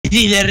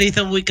This is the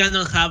reason we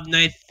cannot have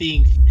nice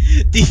things.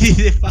 This is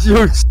the fact.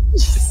 No.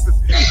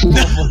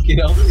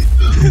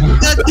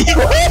 Not this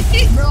way.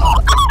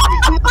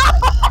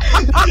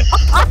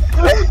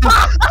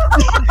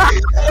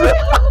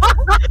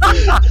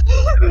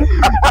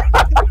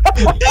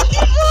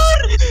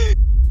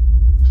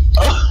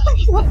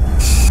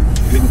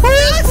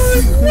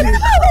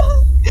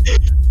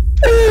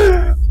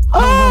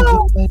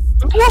 Oh.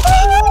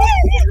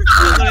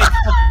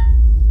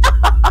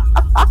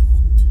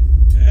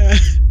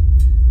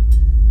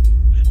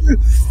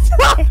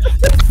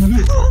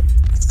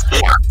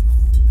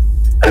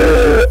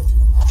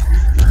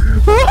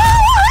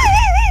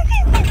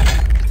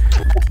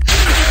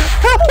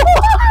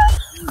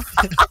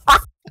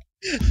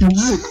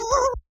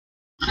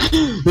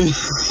 Wait.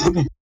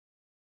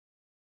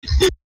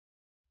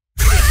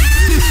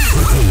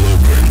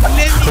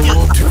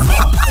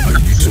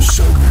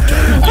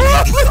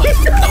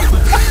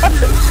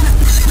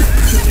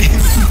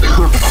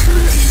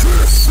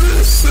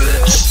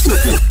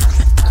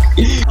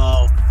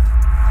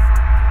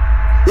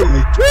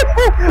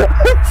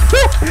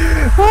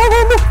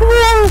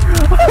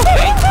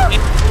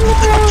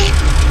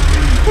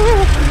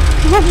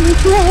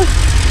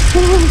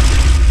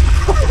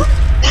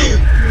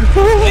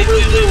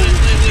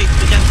 We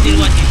can still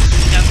watch it.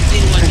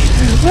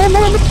 I'm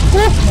on the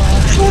floor.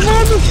 I'm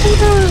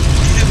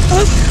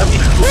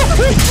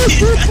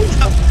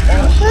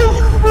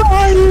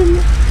crying.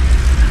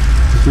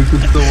 We can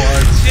still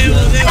watch.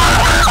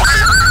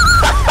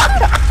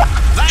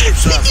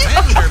 That's a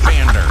fender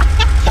bender.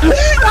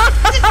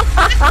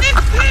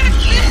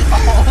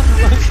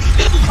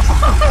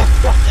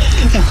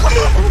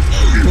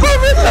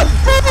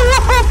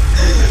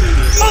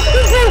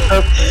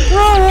 Oh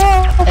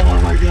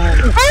my god.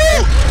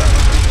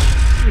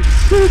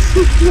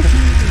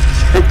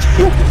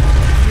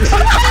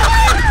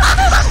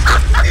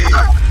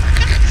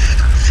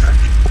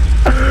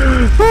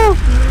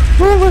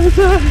 Oh my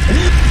god.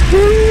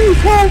 Please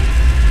help.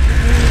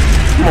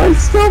 My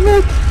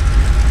stomach.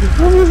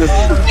 I'm gonna...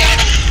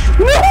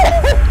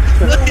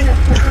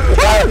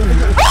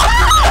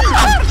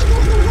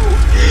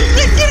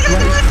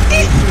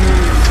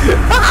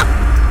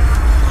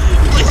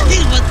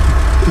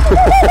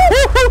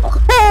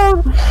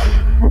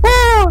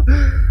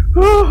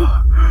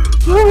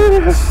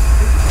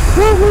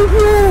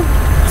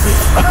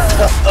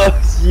 Oh,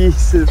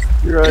 Jesus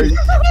Christ.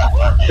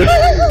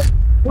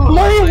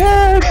 My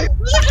head! I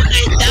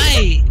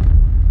die!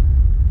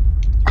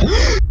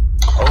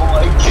 Oh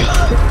my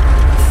god.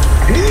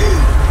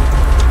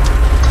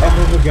 Oh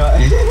my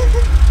god.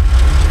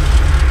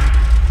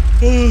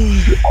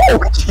 Oh,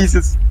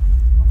 Jesus.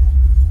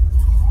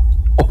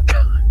 Oh,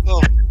 God.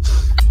 Oh.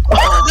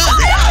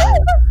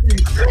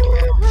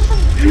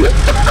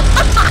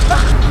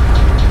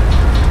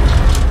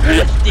 I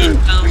still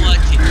can't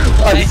watch it.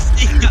 I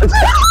still can't.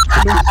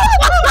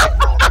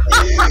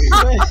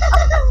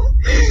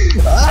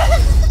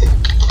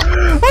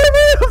 I'm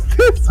gonna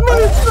piss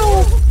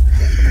myself!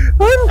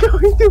 I'm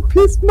going to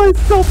piss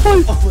myself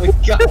off! Oh my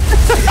god.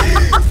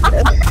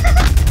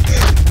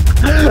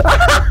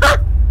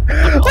 I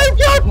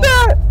got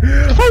that!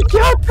 I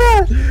got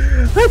that!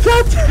 I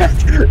got that!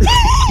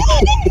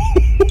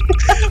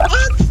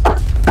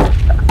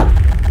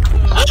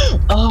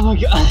 Oh my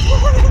god.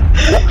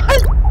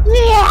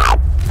 Yeah!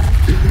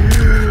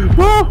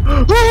 Oh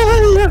my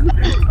god!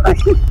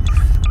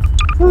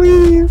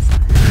 Please!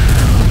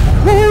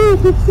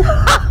 Please!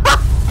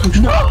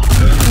 No!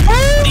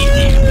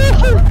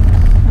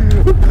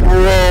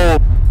 Bro!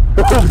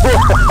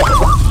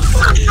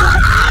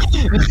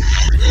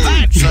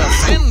 That's a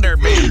fender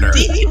bender.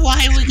 This is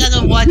why we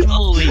gotta watch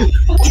movies.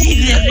 This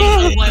is the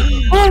reason why we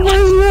Oh my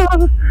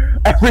god!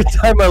 Every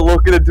time I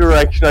look in a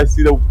direction, I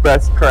see the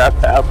best crap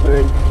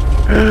happening.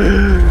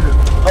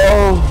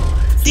 Oh!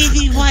 This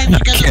is why we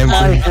gotta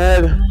My have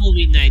head. a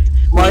movie night.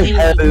 My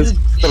head is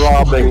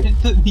throbbing.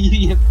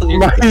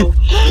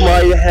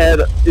 My head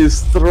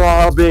is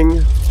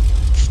throbbing.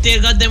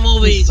 Still got the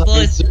movies,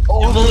 boys. The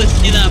movie's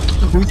still up.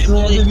 The movie's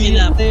still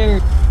up.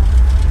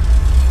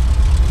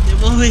 The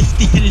movie's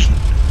still.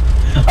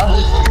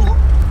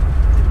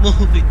 The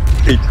movie.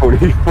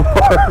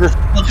 824.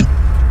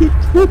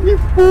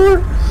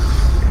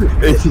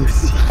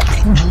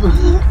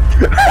 824.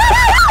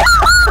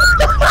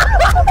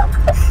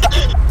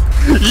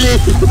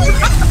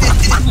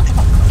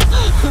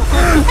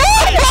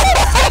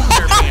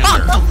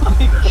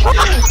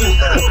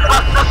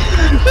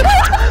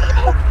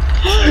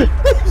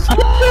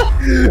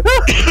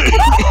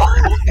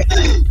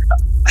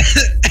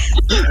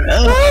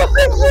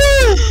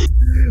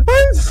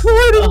 I'm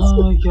sweating.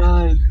 Oh my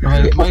god.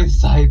 My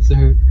sides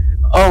hurt.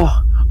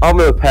 Oh, I'm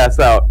gonna pass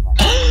out.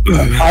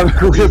 I'm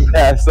gonna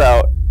pass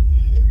out.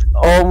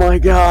 Oh my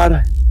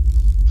god.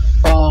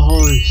 Oh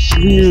holy shit.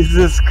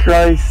 Jesus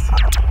Christ.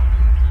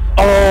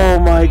 Oh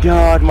my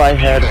god, my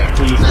head.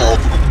 Please help.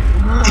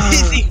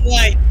 This is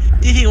why.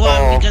 This is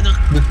why we gotta.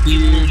 The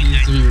theater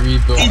needs to be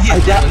rebuilt.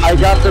 I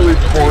got the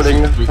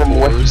recording from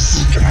what?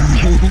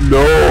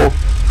 No.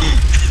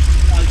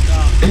 Oh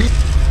god.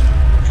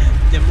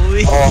 The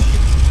movie. Oh,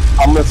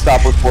 I'm gonna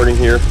stop recording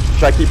here.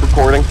 Should I keep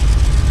recording?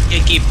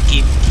 Yeah, keep.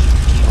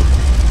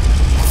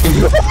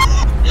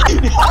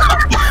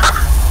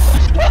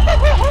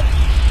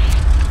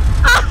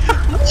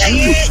 Screw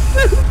you!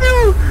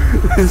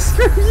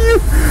 Screw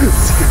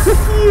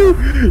you!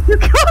 You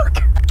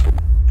cock!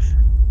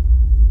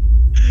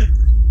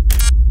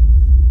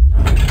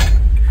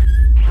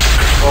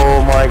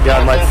 Oh my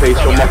god, my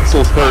facial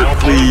muscles hurt,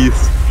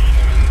 please.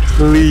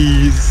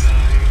 Please.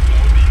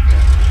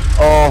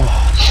 Oh.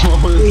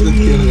 Oh, this is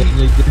killing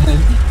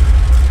again.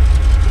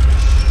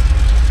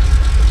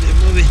 The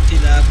movie's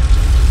still up.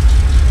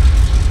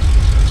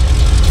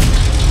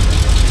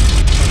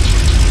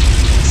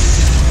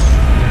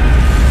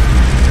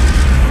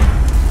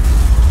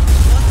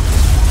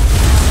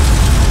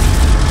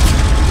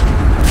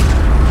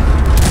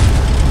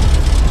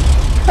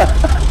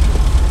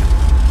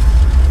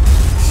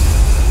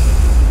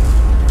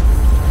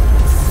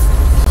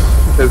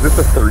 Is this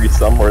a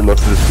threesome or unless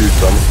it's a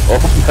twosome? Oh,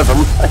 never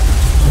mind.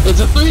 It's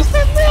a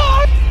threesome now!